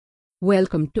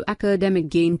Welcome to Academic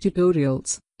Gain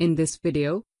Tutorials. In this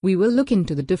video, we will look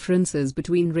into the differences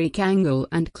between rake angle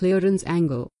and clearance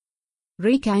angle.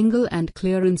 Rake angle and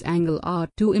clearance angle are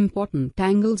two important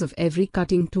angles of every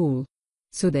cutting tool,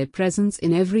 so their presence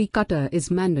in every cutter is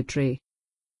mandatory.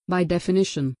 By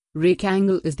definition, rake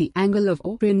angle is the angle of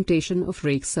orientation of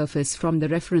rake surface from the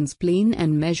reference plane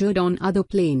and measured on other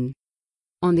plane.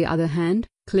 On the other hand,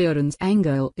 clearance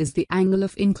angle is the angle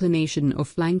of inclination of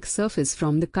flank surface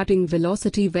from the cutting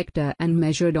velocity vector and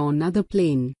measured on other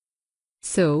plane.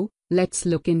 So, let's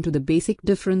look into the basic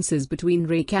differences between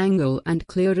rake angle and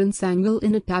clearance angle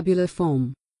in a tabular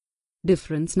form.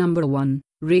 Difference number 1.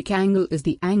 Rake angle is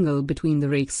the angle between the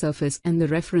rake surface and the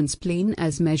reference plane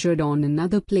as measured on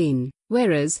another plane,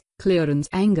 whereas clearance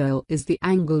angle is the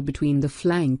angle between the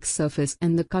flank surface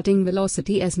and the cutting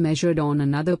velocity as measured on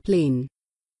another plane.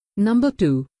 Number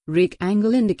 2. Rake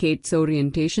angle indicates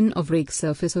orientation of rake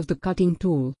surface of the cutting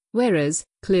tool, whereas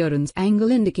clearance angle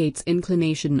indicates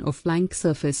inclination of flank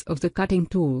surface of the cutting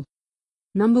tool.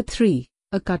 Number 3.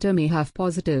 A cutter may have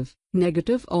positive,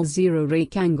 negative or zero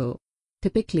rake angle.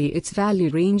 Typically its value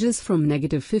ranges from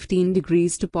negative 15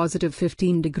 degrees to positive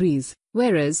 15 degrees,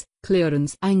 whereas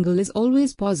clearance angle is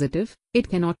always positive, it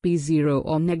cannot be zero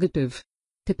or negative.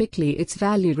 Typically its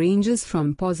value ranges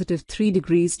from positive 3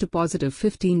 degrees to positive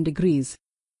 15 degrees.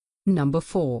 Number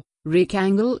 4. Rake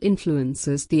angle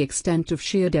influences the extent of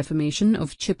shear deformation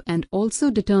of chip and also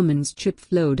determines chip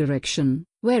flow direction,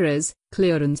 whereas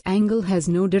clearance angle has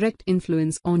no direct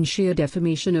influence on shear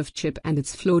deformation of chip and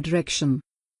its flow direction.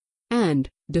 And,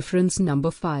 difference number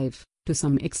 5. To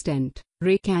some extent,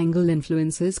 rake angle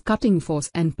influences cutting force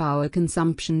and power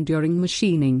consumption during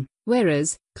machining,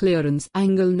 whereas clearance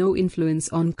angle no influence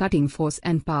on cutting force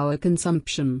and power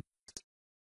consumption.